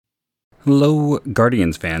Hello,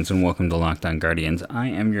 Guardians fans, and welcome to Locked On Guardians. I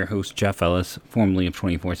am your host, Jeff Ellis, formerly of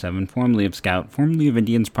 24/7, formerly of Scout, formerly of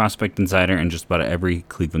Indians Prospect Insider, and just about every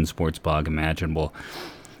Cleveland sports blog imaginable.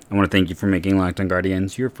 I want to thank you for making Locked On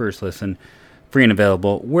Guardians your first listen, free and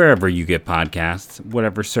available wherever you get podcasts.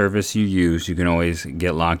 Whatever service you use, you can always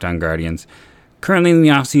get Locked On Guardians. Currently in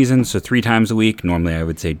the off-season, so 3 times a week. Normally I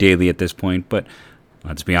would say daily at this point, but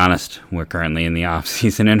let's be honest, we're currently in the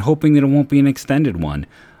off-season and hoping that it won't be an extended one.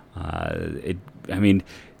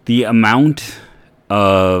 The amount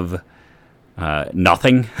of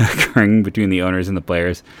nothing occurring between the owners and the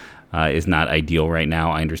players is not ideal right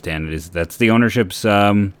now. I understand that's the ownership's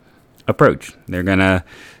approach. They're gonna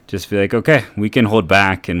just be like, okay, we can hold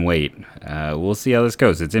back and wait. We'll see how this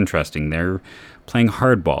goes. It's interesting. They're playing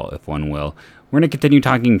hardball, if one will. We're gonna continue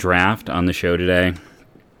talking draft on the show today.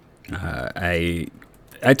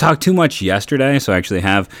 I talked too much yesterday, so I actually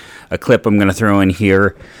have a clip I'm going to throw in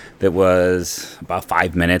here that was about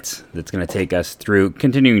 5 minutes. That's going to take us through,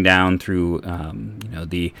 continuing down through,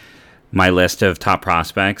 my list of top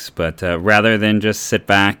prospects. But rather than just sit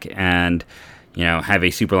back and, have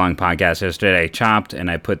a super long podcast yesterday, I chopped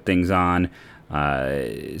and I put things on.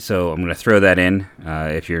 So I'm going to throw that in.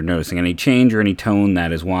 If you're noticing any change or any tone,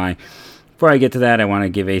 that is why. Before I get to that, I want to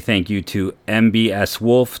give a thank you to MBS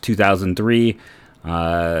Wolf 2003.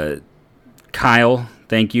 Kyle,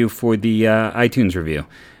 thank you for the iTunes review.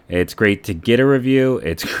 It's great to get a review.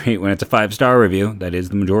 It's great when it's a 5-star review. That is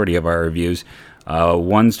the majority of our reviews.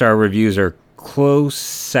 1-star reviews are close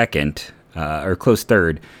second, or close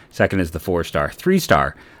third. Second is the 4-star.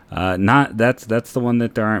 3-star, that's the one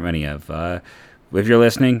that there aren't many of. If you're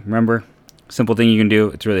listening, remember, simple thing you can do.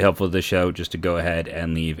 It's really helpful to the show just to go ahead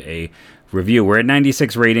and leave a review. We're at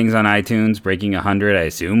 96 ratings on iTunes, breaking 100, I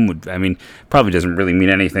assume. Probably doesn't really mean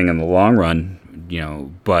anything in the long run,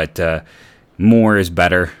 but more is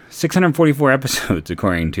better. 644 episodes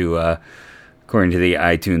according to the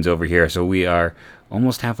iTunes over here. So we are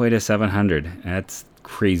almost halfway to 700. That's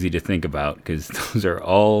crazy to think about because those are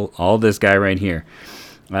all this guy right here.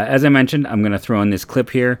 As I mentioned, I'm going to throw in this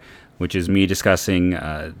clip here, which is me discussing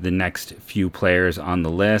the next few players on the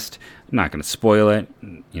list. I'm not going to spoil it,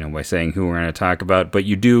 by saying who we're going to talk about, but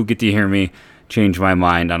you do get to hear me change my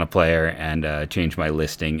mind on a player and change my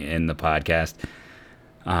listing in the podcast.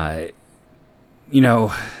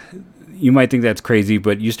 You might think that's crazy,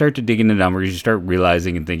 but you start to dig into numbers, you start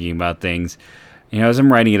realizing and thinking about things. As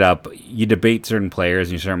I'm writing it up, you debate certain players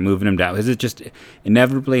and you start moving them down. Is it just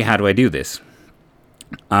inevitably, how do I do this?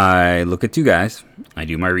 I look at 2 guys, I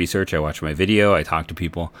do my research, I watch my video, I talk to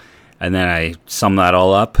people, and then I sum that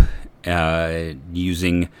all up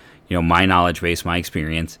using my knowledge base, my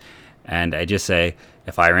experience, and I just say,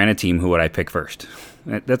 if I ran a team, who would I pick first?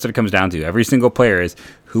 That's what it comes down to. Every single player is,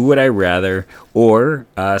 who would I rather, or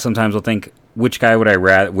sometimes I'll think, which guy would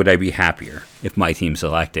I be happier if my team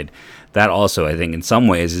selected? That also, I think, in some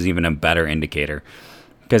ways is even a better indicator,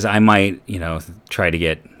 because I might, try to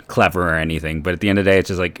get clever or anything, but at the end of the day, it's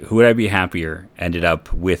just like, who would I be happier ended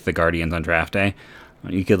up with the Guardians on draft day?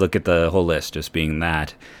 You could look at the whole list just being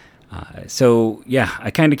that.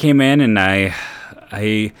 I kind of came in and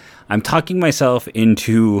I'm talking myself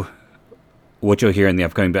into what you'll hear in the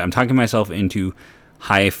upcoming bit. I'm talking myself into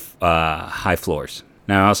high floors.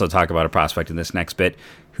 Now I also talk about a prospect in this next bit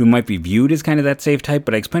who might be viewed as kind of that safe type,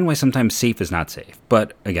 but I explain why sometimes safe is not safe.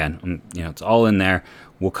 But again, it's all in there.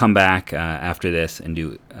 We'll come back after this and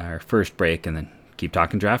do our first break and then keep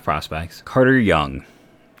talking draft prospects. Carter Young,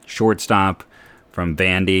 shortstop from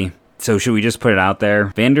Vandy. So should we just put it out there?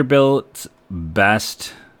 Vanderbilt's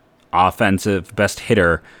best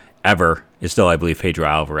hitter ever is still, I believe, Pedro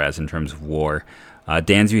Alvarez in terms of WAR.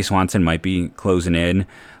 Dansby Swanson might be closing in,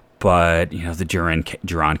 but the Jerron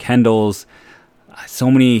Kendalls,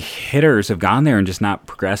 so many hitters have gone there and just not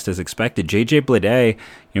progressed as expected. JJ Bleday,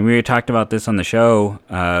 we talked about this on the show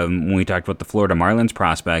when we talked about the Florida Marlins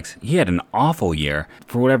prospects. He had an awful year.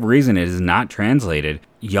 For whatever reason, it is not translated.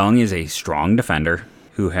 Young is a strong defender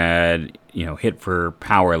who had, hit for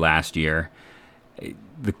power last year.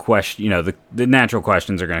 The question, the natural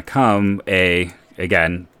questions are going to come.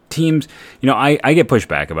 Again, teams, I get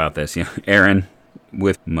pushback about this. Aaron,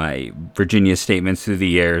 with my Virginia statements through the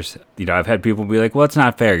years, I've had people be like, well, it's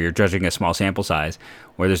not fair. You're judging a small sample size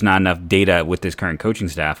where there's not enough data with this current coaching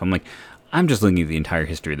staff. I'm like, I'm just looking at the entire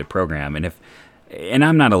history of the program. And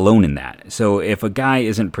I'm not alone in that. So if a guy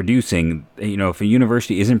isn't producing, if a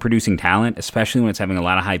university isn't producing talent, especially when it's having a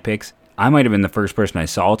lot of high picks, I might have been the first person I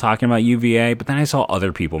saw talking about UVA, but then I saw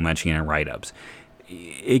other people mentioning it in write-ups.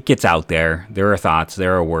 It gets out there. There are thoughts,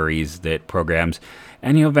 there are worries that programs,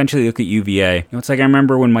 And you eventually look at UVA. It's like I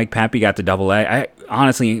remember when Mike Pappy got to Double A. I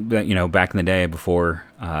honestly, back in the day before,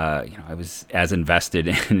 I was as invested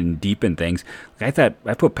and deep in things. I thought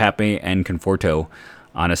I put Pappy and Conforto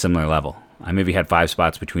on a similar level. I maybe had 5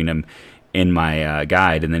 spots between them in my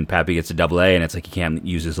guide, and then Pappy gets to Double A, and it's like he can't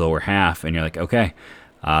use his lower half, and you're like, okay.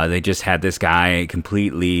 They just had this guy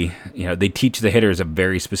completely, they teach the hitters a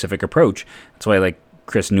very specific approach. That's why, like,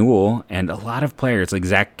 Chris Newell and a lot of players, like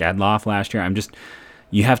Zach Gadloff last year,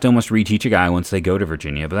 you have to almost reteach a guy once they go to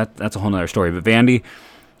Virginia, but that's a whole other story. But Vandy,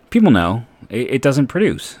 people know, it doesn't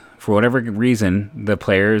produce. For whatever reason,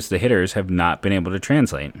 the hitters have not been able to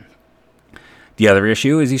translate. The other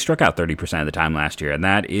issue is he struck out 30% of the time last year, and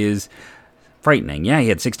that is frightening. Yeah, he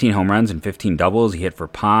had 16 home runs and 15 doubles. He hit for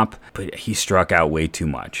pop, but he struck out way too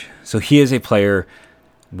much. So he is a player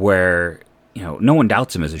where, no one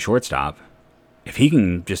doubts him as a shortstop. If he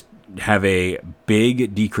can just have a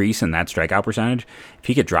big decrease in that strikeout percentage, if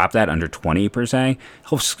he could drop that under 20 per se,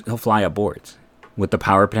 he'll fly up boards with the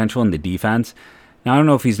power potential and the defense. Now, I don't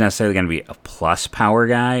know if he's necessarily going to be a plus power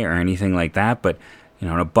guy or anything like that, but, an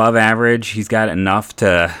above average, he's got enough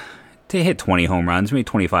to hit 20 home runs, maybe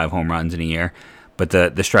 25 home runs in a year. But the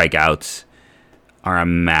strikeouts are a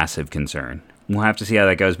massive concern. We'll have to see how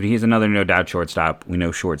that goes, but he's another no-doubt shortstop. We know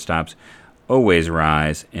shortstops always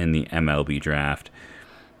rise in the MLB draft.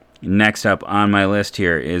 Next up on my list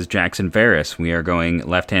here is Jackson Ferris. We are going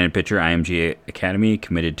left-handed pitcher, IMG Academy,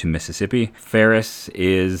 committed to Mississippi. Ferris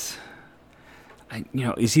is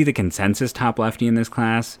he the consensus top lefty in this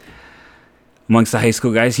class? Amongst the high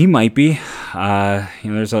school guys, he might be.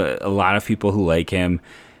 There's a lot of people who like him.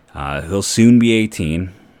 He'll soon be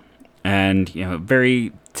 18. And,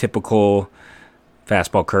 very typical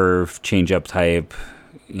fastball curve, changeup type.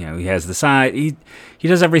 He has the size. He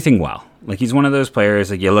does everything well. Like, he's one of those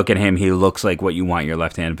players, like, you look at him, he looks like what you want your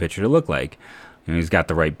left-handed pitcher to look like. He's got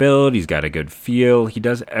the right build. He's got a good feel. He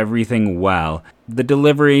does everything well. The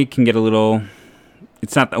delivery can get a little...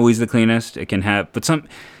 It's not always the cleanest. It can have... But some...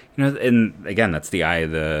 and again, that's the eye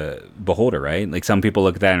of the beholder, right? Like, some people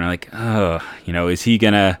look at that and are like, oh, is he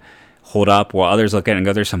going to hold up? While others look at it and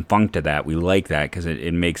go, there's some funk to that. We like that because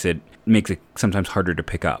it makes it sometimes harder to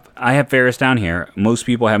pick up. I have Ferris down here. Most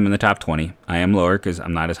people have him in the top 20. I am lower because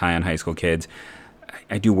I'm not as high on high school kids.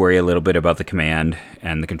 I do worry a little bit about the command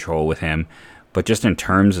and the control with him. But just in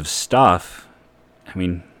terms of stuff,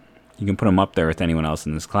 you can put him up there with anyone else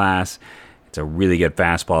in this class. It's a really good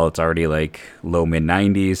fastball. It's already like low mid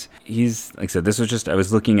 90s. He's, like I said, I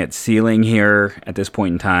was looking at ceiling here at this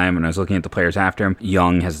point in time, and I was looking at the players after him.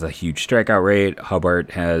 Young has the huge strikeout rate.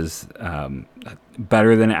 Hubbard has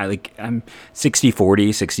better than, I'm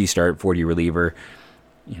 60-40, 60 start, 40 reliever.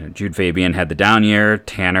 Jude Fabian had the down year.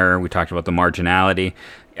 Tanner, we talked about the marginality.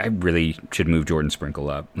 I really should move Jordan Sprinkle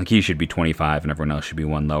up. Like, he should be 25 and everyone else should be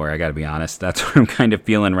one lower. I got to be honest. That's what I'm kind of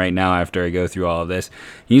feeling right now after I go through all of this.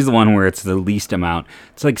 He's the one where it's the least amount.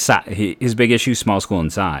 It's like his big issue, small school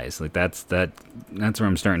and size. Like, that's where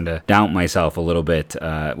I'm starting to doubt myself a little bit,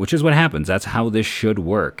 which is what happens. That's how this should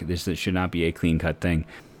work. This should not be a clean-cut thing.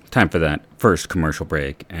 Time for that first commercial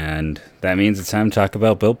break, and that means it's time to talk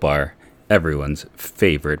about Built Bar, everyone's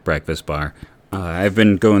favorite breakfast bar. I've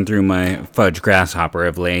been going through my fudge grasshopper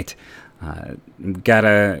of late.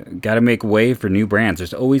 Gotta make way for new brands.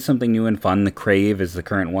 There's always something new and fun. The Crave is the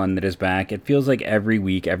current one that is back. It feels like every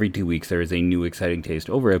week, every 2 weeks, there is a new exciting taste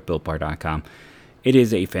over at BuiltBar.com. It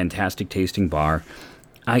is a fantastic tasting bar.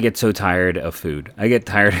 I get so tired of food. I get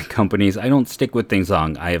tired of companies. I don't stick with things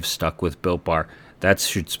long. I have stuck with Built Bar. That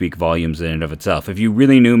should speak volumes in and of itself. If you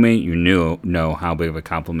really knew me, you know how big of a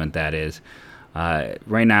compliment that is.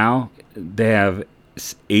 Right now, they have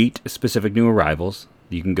 8 specific new arrivals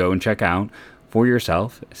you can go and check out for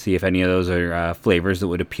yourself. See if any of those are flavors that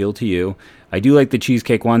would appeal to you. I do like the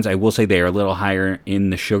cheesecake ones. I will say they are a little higher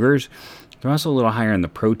in the sugars. They're also a little higher in the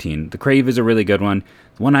protein. The Crave is a really good one.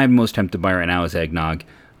 The one I'm most tempted by right now is eggnog.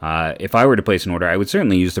 If I were to place an order, I would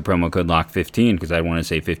certainly use the promo code LOCK15 because I'd want to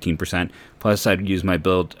save 15%. Plus, I'd use my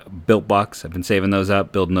Built Bucks. I've been saving those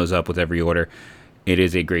up, building those up with every order. It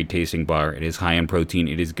is a great tasting bar. It is high in protein.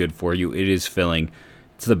 It is good for you. It is filling.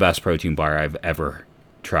 It's the best protein bar I've ever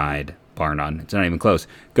tried, bar none. It's not even close.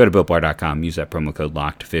 Go to BuiltBar.com. Use that promo code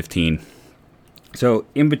LOCKED15. So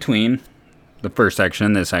in between the first section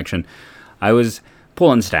and this section, I was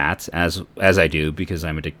pulling stats, as I do, because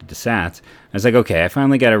I'm addicted to stats. I was like, okay, I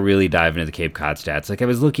finally got to really dive into the Cape Cod stats. Like, I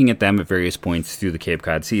was looking at them at various points through the Cape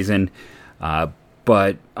Cod season,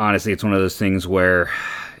 but honestly, it's one of those things where...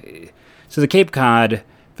 So the Cape Cod,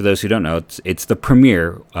 for those who don't know, it's the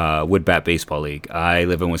premier wood bat baseball league. I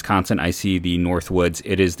live in Wisconsin. I see the Northwoods.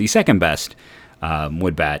 It is the second best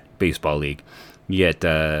wood bat baseball league. You get,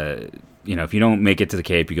 if you don't make it to the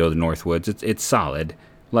Cape, you go to the Northwoods. It's solid.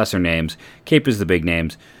 Lesser names. Cape is the big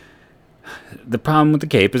names. The problem with the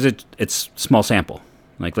Cape is it's small sample.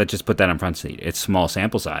 Like, let's just put that on front seat. It's small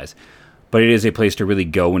sample size. But it is a place to really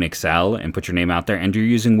go and excel and put your name out there. And you're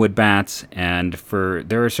using wood bats. And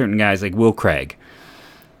there are certain guys like Will Craig.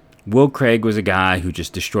 Will Craig was a guy who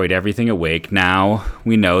just destroyed everything at Wake. Now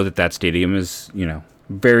we know that stadium is,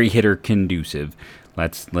 very hitter conducive.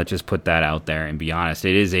 Let's just put that out there and be honest.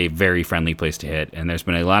 It is a very friendly place to hit. And there's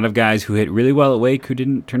been a lot of guys who hit really well at Wake who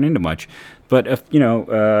didn't turn into much. But,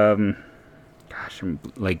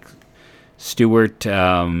 like Stewart,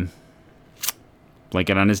 blanket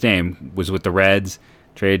on his name, was with the Reds,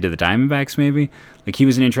 traded to the Diamondbacks maybe. Like, he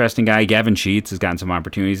was an interesting guy. Gavin Sheets has gotten some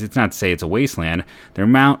opportunities. It's not to say it's a wasteland. They're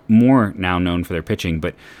more now known for their pitching.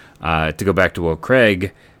 But to go back to Will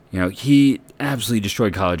Craig, he absolutely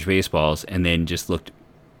destroyed college baseballs and then just looked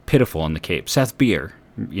pitiful on the Cape. Seth Beer,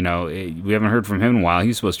 we haven't heard from him in a while.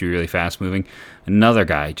 He's supposed to be really fast moving. Another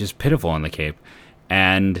guy, just pitiful on the Cape.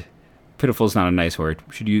 And pitiful is not a nice word.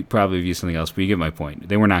 Should you probably use something else? But you get my point.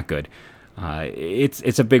 They were not good.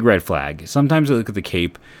 It's a big red flag. Sometimes I look at the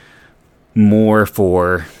Cape more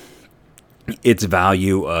for its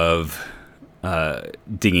value of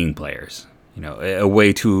dinging players. A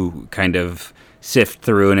way to kind of sift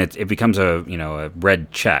through, and it becomes a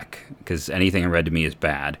red check, because anything in red to me is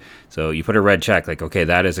bad. So you put a red check, like, okay,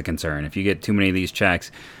 that is a concern. If you get too many of these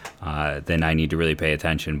checks, then I need to really pay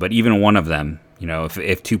attention. But even one of them,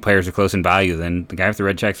 if two players are close in value, then the guy with the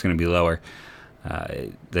red check is going to be lower.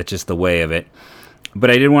 That's just the way of it. But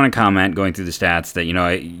I did want to comment, going through the stats, that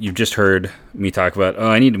you've just heard me talk about,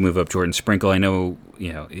 I need to move up Jordan Sprinkle. I know,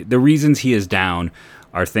 the reasons he is down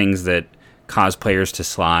are things that cause players to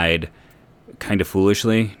slide kind of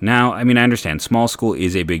foolishly. Now, I understand small school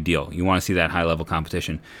is a big deal. You want to see that high level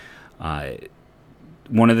competition.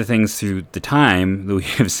 One of the things through the time that we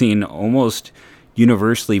have seen almost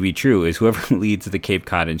universally be true is whoever leads the Cape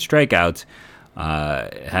Cod in strikeouts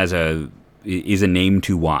is a name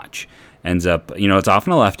to watch. Ends up, it's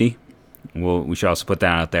often a lefty. We should also put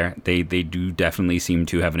that out there. They do definitely seem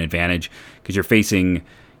to have an advantage, because you're facing,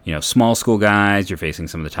 small school guys. You're facing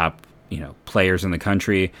some of the top, players in the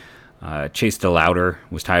country. Chase DeLauder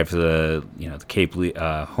was tied for the Cape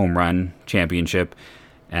home run championship,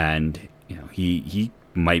 and he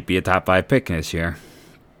might be a top 5 pick this year.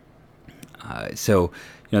 So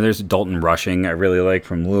there's Dalton Rushing I really like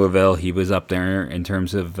from Louisville. He was up there in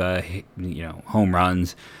terms of home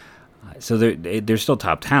runs. So they're still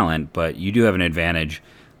top talent, but you do have an advantage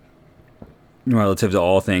relative to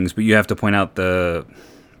all things. But you have to point out the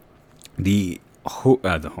home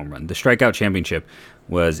run. The strikeout championship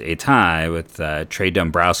was a tie with Trey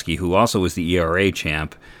Dombrowski, who also was the ERA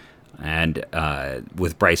champ, and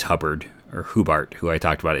with Bryce Hubbard, or Hubart, who I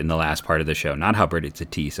talked about in the last part of the show. Not Hubbard, it's a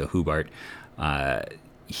T, so Hubart.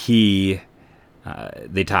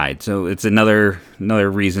 They tied. So it's another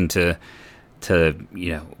reason to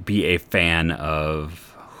be a fan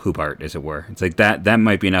of Hubart, as it were. It's like that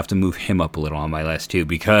might be enough to move him up a little on my list too,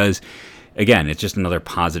 because again, it's just another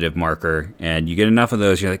positive marker, and you get enough of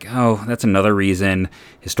those, you're like, oh, that's another reason.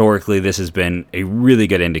 Historically, this has been a really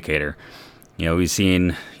good indicator. We've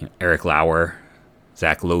seen Eric Lauer,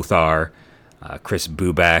 Zach Lothar, Chris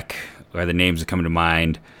Bubeck are the names that come to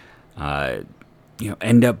mind.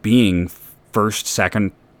 End up being first,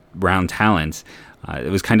 second round talents.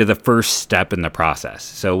 It was kind of the first step in the process.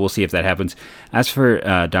 So we'll see if that happens. As for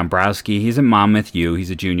Dombrowski, he's in Monmouth U.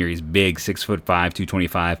 He's a junior. He's big, 6'5",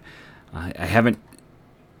 225. I haven't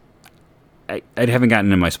gotten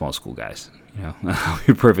into my small school guys. I'll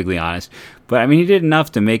be perfectly honest. But he did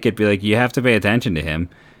enough to make it be like, you have to pay attention to him.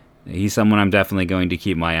 He's someone I'm definitely going to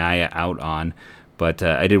keep my eye out on. But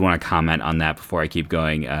I did want to comment on that before I keep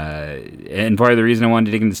going. And part of the reason I wanted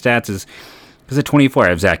to dig into stats is because at 24, I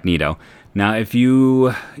have Zach Neto. Now,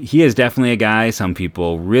 he is definitely a guy some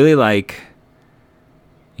people really like,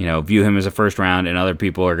 view him as a first round, and other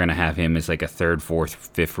people are going to have him as like a third, fourth,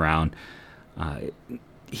 fifth round.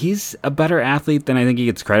 He's a better athlete than I think he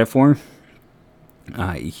gets credit for.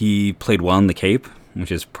 He played well in the Cape,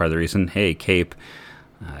 which is part of the reason. Hey, Cape,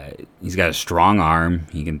 he's got a strong arm.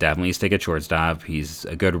 He can definitely stick at shortstop. He's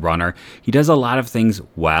a good runner. He does a lot of things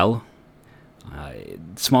well.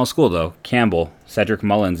 Small school, though. Campbell, Cedric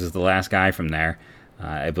Mullins is the last guy from there,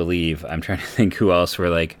 I believe. I'm trying to think who else were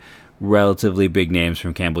like relatively big names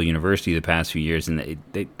from Campbell University the past few years, and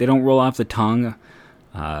they don't roll off the tongue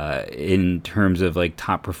in terms of like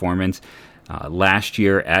top performance. Last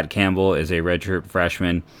year at Campbell as a redshirt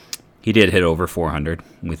freshman, he did hit over 400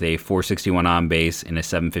 with a 461 on base and a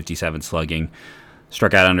 757 slugging.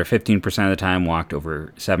 Struck out under 15% of the time, walked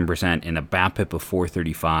over 7%, and a BABIP of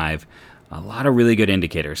 435. A lot of really good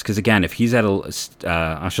indicators. Because again, if he's at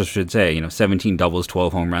I should say, 17 doubles,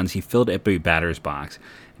 12 home runs, he filled up a batter's box.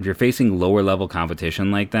 If you're facing lower level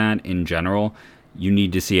competition like that in general, you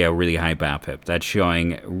need to see a really high BABIP. That's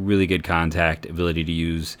showing really good contact, ability to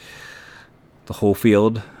use the whole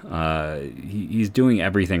field. He's doing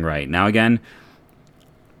everything right. Now again,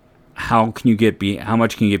 how much can you get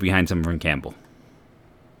behind someone from Campbell?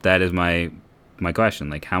 That is my question.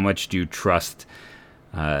 Like, how much do you trust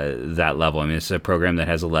that level? I mean, it's a program that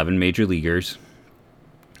has 11 major leaguers.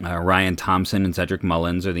 Ryan Thompson and Cedric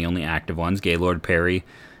Mullins are the only active ones. Gaylord Perry,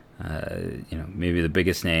 maybe the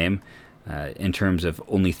biggest name in terms of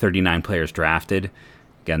only 39 players drafted.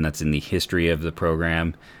 Again, that's in the history of the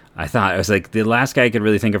program. I was like, the last guy I could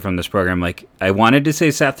really think of from this program, like, I wanted to say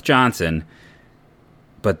Seth Johnson,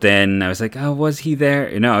 but then I was like, oh, was he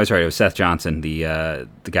there? No, I was right. It was Seth Johnson, the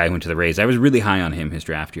guy who went to the Rays. I was really high on him his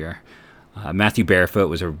draft year. Matthew Barefoot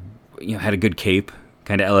was had a good cape,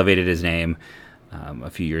 kind of elevated his name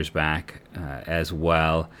a few years back as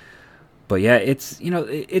well. But yeah, it's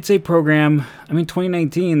a program. I mean,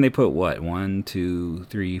 2019 they put what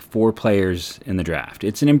 4 players in the draft.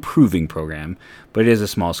 It's an improving program, but it is a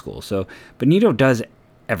small school. So, but Nido does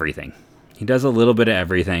everything. He does a little bit of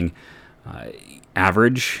everything.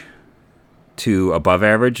 Average to above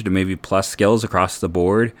average to maybe plus skills across the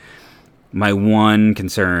board. My one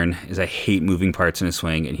concern is I hate moving parts in a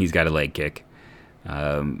swing, and he's got a leg kick.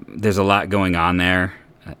 There's a lot going on there.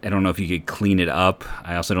 I don't know if you could clean it up.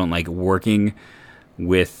 I also don't like working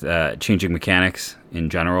with changing mechanics in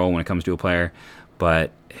general when it comes to a player.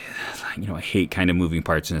 But I hate kind of moving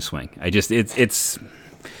parts in a swing. It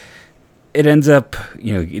ends up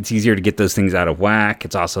it's easier to get those things out of whack.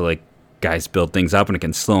 It's also like guys build things up and it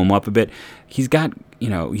can slow him up a bit. He's got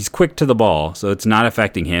he's quick to the ball, so it's not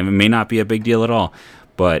affecting him. It may not be a big deal at all.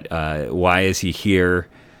 But why is he here?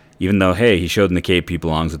 Even though, hey, he showed in the Cape he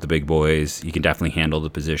belongs with the big boys, he can definitely handle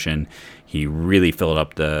the position. He really filled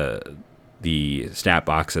up the stat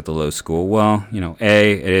box at the low school. Well,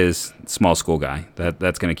 A, it is small school guy.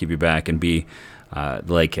 That's going to keep you back. And B, the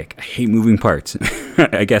leg kick. I hate moving parts.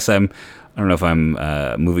 I guess I don't know if I'm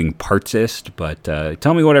moving partsist, but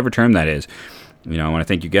tell me whatever term that is. I want to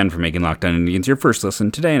thank you again for making Locked On Indians your first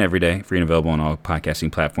listen today and every day, free and available on all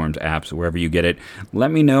podcasting platforms, apps, wherever you get it.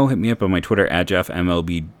 Let me know. Hit me up on my Twitter at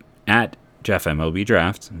JeffMLB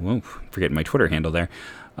Drafts. Whoa, forgetting my Twitter handle there.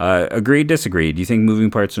 Agreed, disagreed. Do you think moving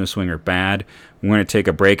parts in a swing are bad? We're going to take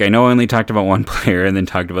a break. I know I only talked about one player and then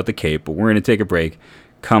talked about the Cape, but we're going to take a break,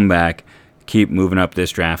 come back, keep moving up this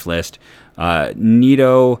draft list.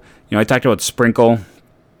 Nido, I talked about Sprinkle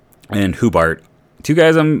and Hubart. 2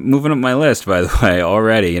 guys I'm moving up my list, by the way,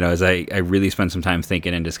 already, as I really spent some time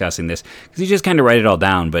thinking and discussing this, because you just kind of write it all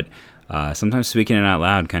down, but sometimes speaking it out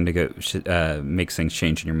loud kind of makes things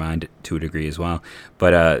change in your mind to a degree as well.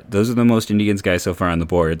 But those are the most Indians guys so far on the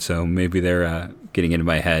board, so maybe they're getting into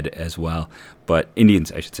my head as well. But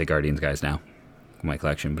Indians, I should say Guardians guys now, my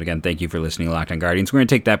collection. But again, thank you for listening to Locked On Guardians. We're going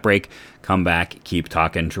to take that break, come back, keep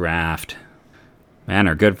talking draft. Man,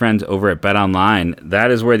 our good friends over at BetOnline,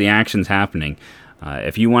 that is where the action's happening.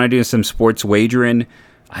 If you want to do some sports wagering,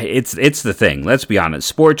 it's the thing. Let's be honest.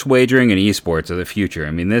 Sports wagering and esports are the future.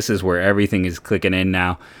 I mean, this is where everything is clicking in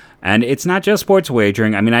now. And it's not just sports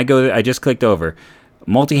wagering. I mean, I just clicked over.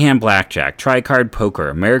 Multi-hand blackjack, tri-card poker,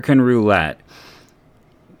 American roulette.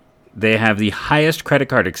 They have the highest credit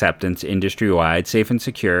card acceptance industry-wide, safe and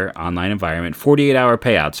secure online environment, 48-hour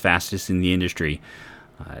payouts, fastest in the industry.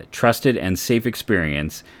 Trusted and safe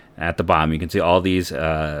experience. At the bottom, you can see all these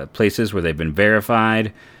places where they've been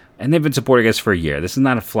verified, and they've been supporting us for a year. This is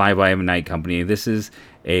not a fly-by-night company. This is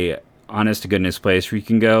a honest-to-goodness place where you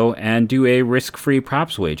can go and do a risk-free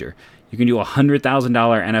props wager. You can do a $100,000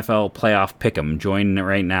 NFL playoff pick'em. Join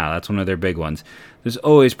right now. That's one of their big ones. There's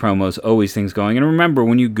always promos, always things going. And remember,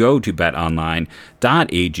 when you go to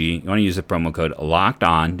betonline.ag, you want to use the promo code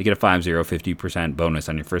LOCKEDON to get a 50% bonus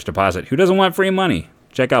on your first deposit. Who doesn't want free money?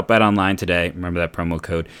 Check out BetOnline today. Remember that promo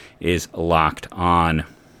code is locked on.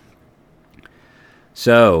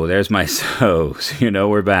 So, there's my so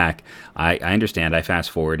we're back. I understand. I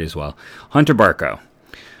fast forward as well. Hunter Barco.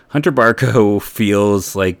 Hunter Barco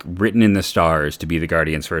feels like written in the stars to be the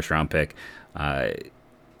Guardians' first-round pick.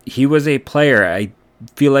 He was a player. I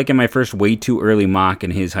feel like in my first way too early mock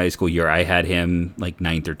in his high school year, I had him like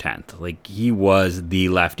 9th or 10th. Like, he was the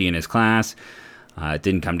lefty in his class. It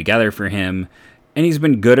didn't come together for him. And he's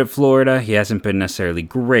been good at Florida. He hasn't been necessarily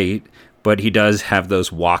great, but he does have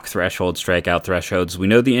those walk thresholds, strikeout thresholds. We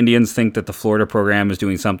know the Indians think that the Florida program is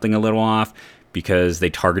doing something a little off. because they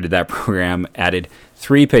targeted that program, added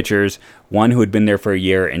 3 pitchers, 1 who had been there for a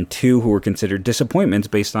year, and 2 who were considered disappointments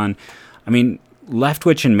based on,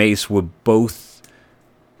 Leftwich and Mace were both,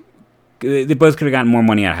 they both could have gotten more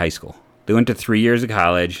money out of high school. They went to 3 years of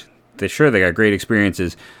college. They got great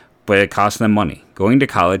experiences, but it cost them money. Going to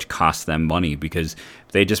college cost them money because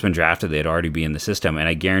if they'd just been drafted, they'd already be in the system. And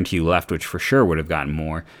I guarantee you Leftwich for sure would have gotten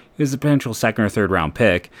more. He was a potential 2nd or 3rd round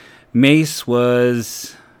pick. Mace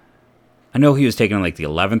was, I know he was taken in like the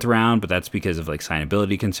 11th round, but that's because of like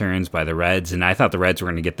signability concerns by the Reds. And I thought the Reds were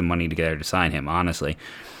going to get the money together to sign him, honestly.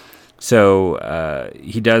 So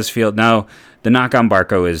he does feel, now the knock on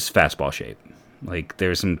Barco is fastball shape. Like,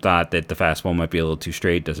 there's some thought that the fastball might be a little too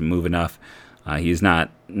straight, doesn't move enough. He's not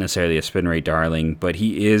necessarily a spin rate darling, but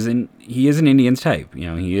he is an Indians type.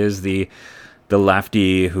 He is the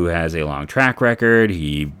lefty who has a long track record.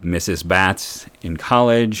 He misses bats in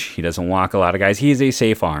college. He doesn't walk a lot of guys. He is a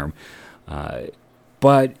safe arm.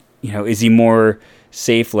 But, is he more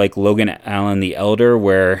safe like Logan Allen the Elder,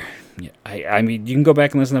 where, you can go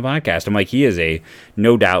back and listen to the podcast. I'm like, he is a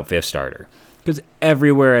no doubt 5th starter. Because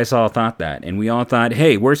everywhere I saw thought that. And we all thought,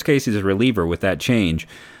 hey, worst case he's a reliever with that change.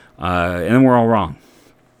 And then we're all wrong.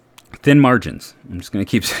 Thin margins. I'm just going to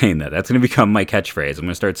keep saying that. That's going to become my catchphrase. I'm going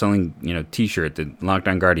to start selling, T-shirts at Locked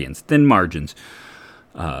On Guardians. Thin margins.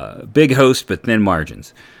 Big host, but thin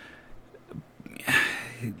margins.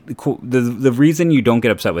 The reason you don't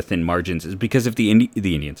get upset with thin margins is because if the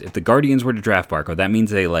Indians, if the Guardians were to draft Barco, that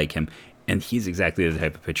means they like him. And he's exactly the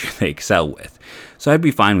type of pitcher they excel with. So I'd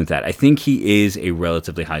be fine with that. I think he is a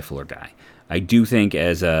relatively high floor guy. I do think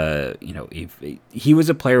as if he was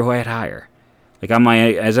a player who I had higher. Like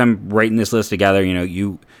as I'm writing this list together,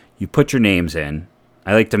 you put your names in.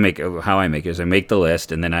 I like to how I make it is I make the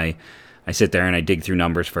list, and then I sit there and I dig through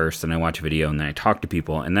numbers first, and I watch a video, and then I talk to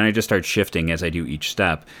people, and then I just start shifting as I do each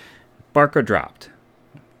step. Barco dropped.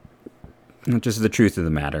 That's just the truth of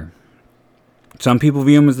the matter. Some people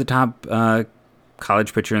view him as the top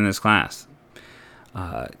college pitcher in this class.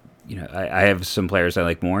 I have some players I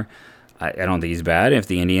like more. I don't think he's bad. If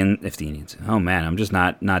the Indians, oh man, I'm just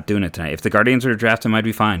not doing it tonight. If the Guardians were to draft him, I'd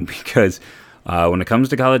be fine because when it comes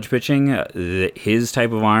to college pitching, his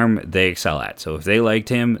type of arm they excel at. So if they liked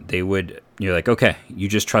him, they would. You're like, okay, you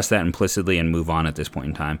just trust that implicitly and move on at this point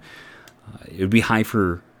in time. It would be high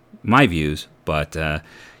for my views, but.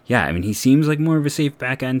 He seems like more of a safe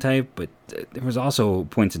back end type, but there was also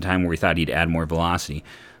points in time where we thought he'd add more velocity.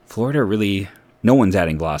 Florida really, no one's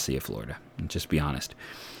adding velocity at Florida. Just be honest.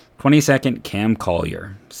 22nd, Cam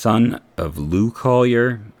Collier, son of Lou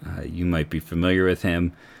Collier. You might be familiar with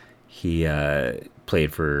him. He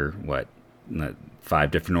played for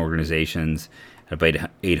 5 different organizations. Had played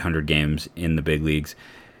 800 games in the big leagues.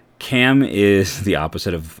 Cam is the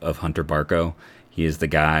opposite of Hunter Barco. He is the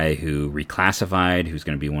guy who reclassified, who's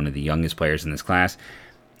going to be one of the youngest players in this class.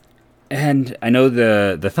 And I know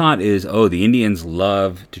the thought is, the Indians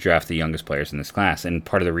love to draft the youngest players in this class. And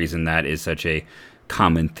part of the reason that is such a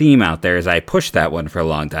common theme out there is I pushed that one for a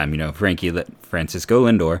long time. Francisco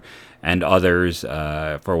Lindor and others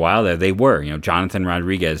for a while there, they were. Jonathan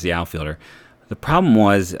Rodriguez, the outfielder. The problem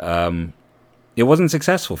was it wasn't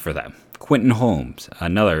successful for them. Quentin Holmes,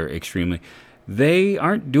 another extremely... They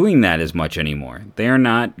aren't doing that as much anymore. They are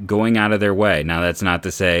not going out of their way. Now, that's not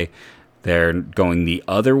to say they're going the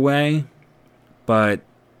other way, but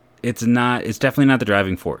it's definitely not the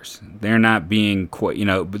driving force. They're not being quite,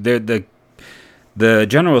 the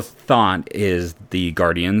general thought is the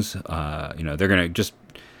Guardians, they're going to just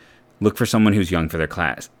look for someone who's young for their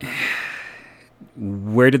class.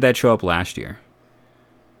 Where did that show up last year?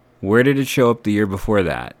 Where did it show up the year before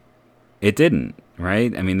that? It didn't.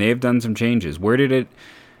 Right? They've done some changes. Where did it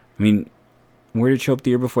show up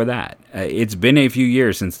the year before that? It's been a few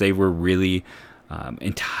years since they were really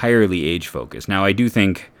entirely age-focused. Now, I do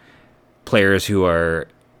think players who are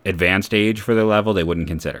advanced age for their level, they wouldn't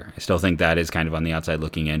consider. I still think that is kind of on the outside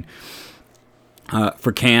looking in.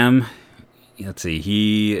 For Cam, let's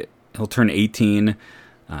see, he'll turn 18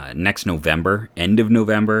 next November, end of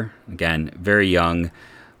November. Again, very young,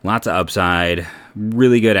 lots of upside,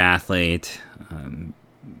 really good athlete.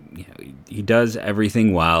 He does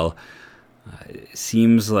everything well.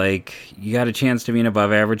 Seems like you got a chance to be an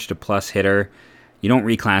above average to plus hitter. You don't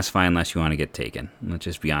reclassify unless you want to get taken. Let's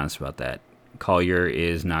just be honest about that. Collier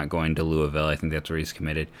is not going to Louisville. I think that's where he's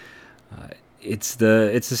committed. It's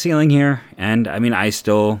the ceiling here, and I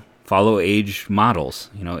still follow age models.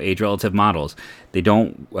 Age relative models. They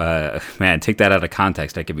don't. Take that out of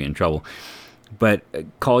context. I could be in trouble. But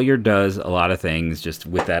Collier does a lot of things just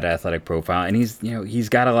with that athletic profile, and he's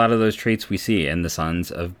got a lot of those traits we see in the sons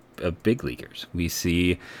of big leaguers. We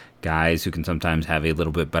see guys who can sometimes have a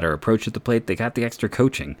little bit better approach at the plate. They got the extra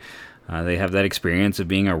coaching. They have that experience of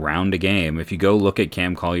being around a game. If you go look at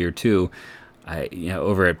Cam Collier too,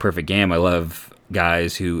 over at Perfect Game, I love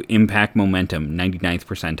guys who impact momentum, 99th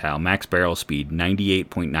percentile, max barrel speed,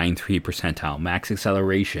 98.93 percentile, max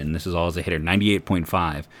acceleration, this is all as a hitter,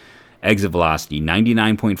 98.5, exit velocity,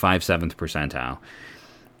 99.57th percentile.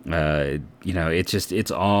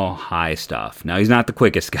 It's all high stuff. Now, he's not the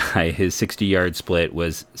quickest guy. His 60-yard split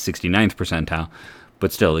was 69th percentile,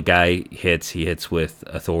 but still, the guy he hits with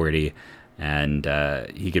authority, and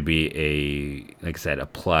he could be like I said, a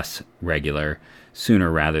plus regular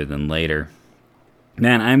sooner rather than later.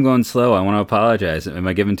 Man, I'm going slow. I want to apologize. Am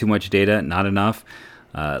I giving too much data? Not enough?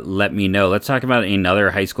 Let me know. Let's talk about another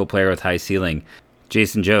high school player with high ceiling.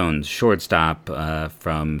 Jason Jones, shortstop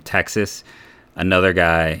from Texas. Another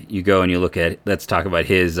guy, you go and you look at, let's talk about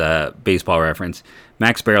his baseball reference.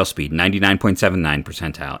 Max barrel speed, 99.79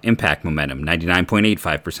 percentile. Impact momentum,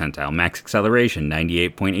 99.85 percentile. Max acceleration,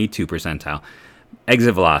 98.82 percentile.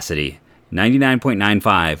 Exit velocity,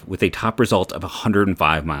 99.95 with a top result of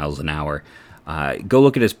 105 miles an hour. Go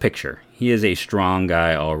look at his picture. He is a strong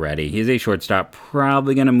guy already. He is a shortstop,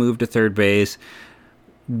 probably going to move to third base.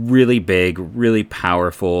 Really big, really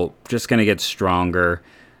powerful, just going to get stronger,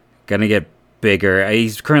 going to get bigger.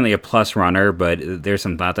 He's currently a plus runner, but there's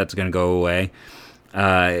some thought that's going to go away.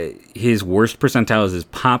 His worst percentile is his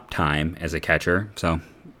pop time as a catcher, so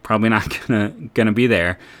probably not gonna be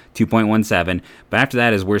there, 2.17. But after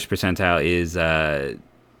that, his worst percentile is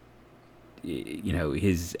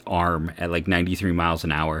his arm at like 93 miles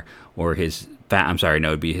an hour, or it'd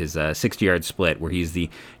be his 60-yard split, where he's the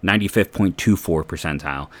 95.24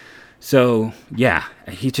 percentile. So, yeah,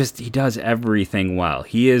 he does everything well.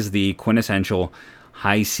 He is the quintessential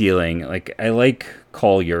high ceiling. Like, I like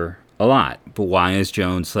Collier a lot, but why is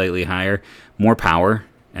Jones slightly higher? More power,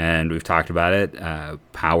 and we've talked about it.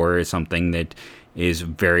 Power is something that is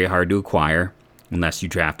very hard to acquire unless you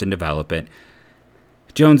draft and develop it.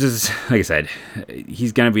 Jones is, like I said,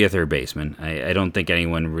 he's going to be a third baseman. I don't think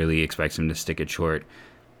anyone really expects him to stick it short,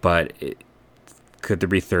 but could there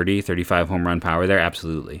be 30, 35 home run power there?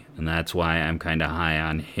 Absolutely. And that's why I'm kind of high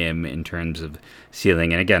on him in terms of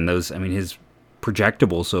ceiling. And again, his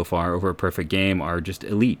projectables so far over a perfect game are just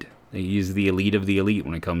elite. He's the elite of the elite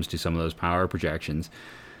when it comes to some of those power projections.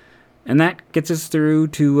 And that gets us through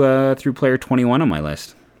to through player 21 on my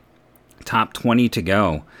list. Top 20 to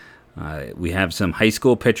go. We have some high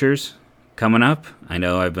school pitchers coming up. I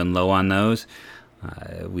know I've been low on those.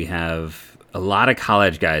 We have a lot of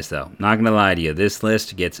college guys, though. Not going to lie to you. This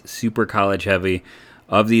list gets super college heavy.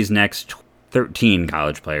 Of these next 13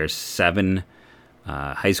 college players, 7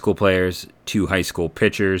 high school players, 2 high school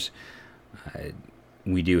pitchers.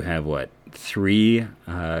 We do have, 3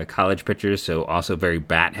 college pitchers, so also very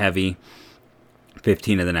bat heavy.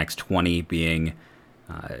 15 of the next 20 being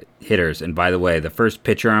hitters. And by the way, the first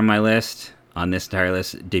pitcher on my list, on this entire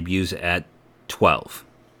list, debuts at 12.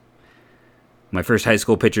 My first high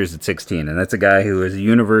school pitcher is at 16, and that's a guy who is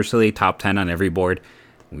universally top 10 on every board.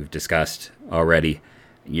 We've discussed already.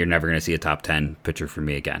 You're never going to see a top 10 pitcher for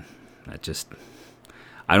me again.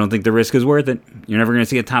 I don't think the risk is worth it. You're never going to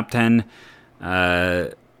see a top 10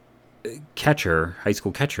 catcher, high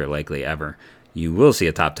school catcher, likely ever. You will see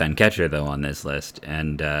a top 10 catcher, though, on this list,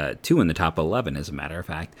 and 2 in the top 11, as a matter of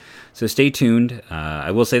fact. So stay tuned.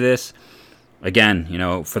 I will say this. Again,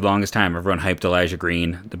 for the longest time, everyone hyped Elijah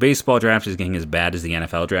Green. The baseball draft is getting as bad as the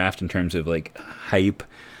NFL draft in terms of, hype.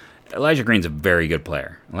 Elijah Green's a very good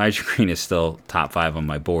player. Elijah Green is still top 5 on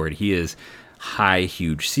my board. He is high,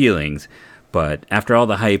 huge ceilings. But after all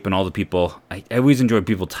the hype and all the people, I always enjoy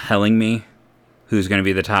people telling me who's going to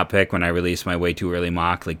be the top pick when I release my way too early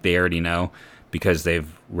mock. Like, they already know because they've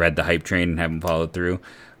read the hype train and haven't followed through.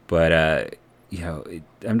 But,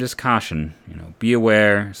 I'm just caution, be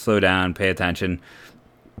aware, slow down, pay attention.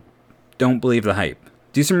 Don't believe the hype.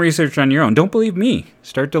 Do some research on your own. Don't believe me.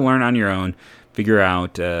 Start to learn on your own, figure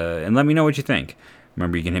out, and let me know what you think.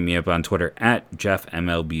 Remember, you can hit me up on Twitter at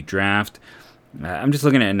JeffMLBDraft. I'm just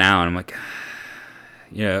looking at it now, and I'm like,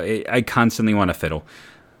 I constantly want to fiddle.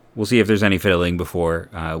 We'll see if there's any fiddling before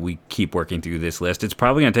we keep working through this list. It's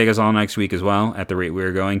probably going to take us all next week as well, at the rate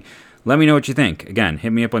we're going. Let me know what you think. Again, hit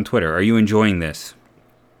me up on Twitter. Are you enjoying this?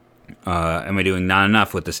 Am I doing not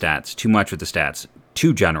enough with the stats? Too much with the stats?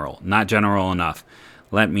 Too general? Not general enough?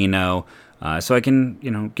 Let me know so I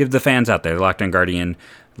can, give the fans out there, the Locked On Guardian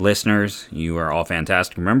listeners, you are all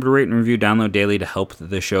fantastic. Remember to rate and review, download daily to help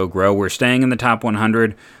the show grow. We're staying in the top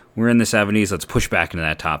 100. We're in the 70s. Let's push back into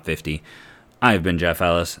that top 50. I've been Jeff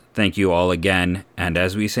Ellis. Thank you all again. And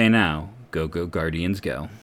as we say now, go, go, Guardians, go.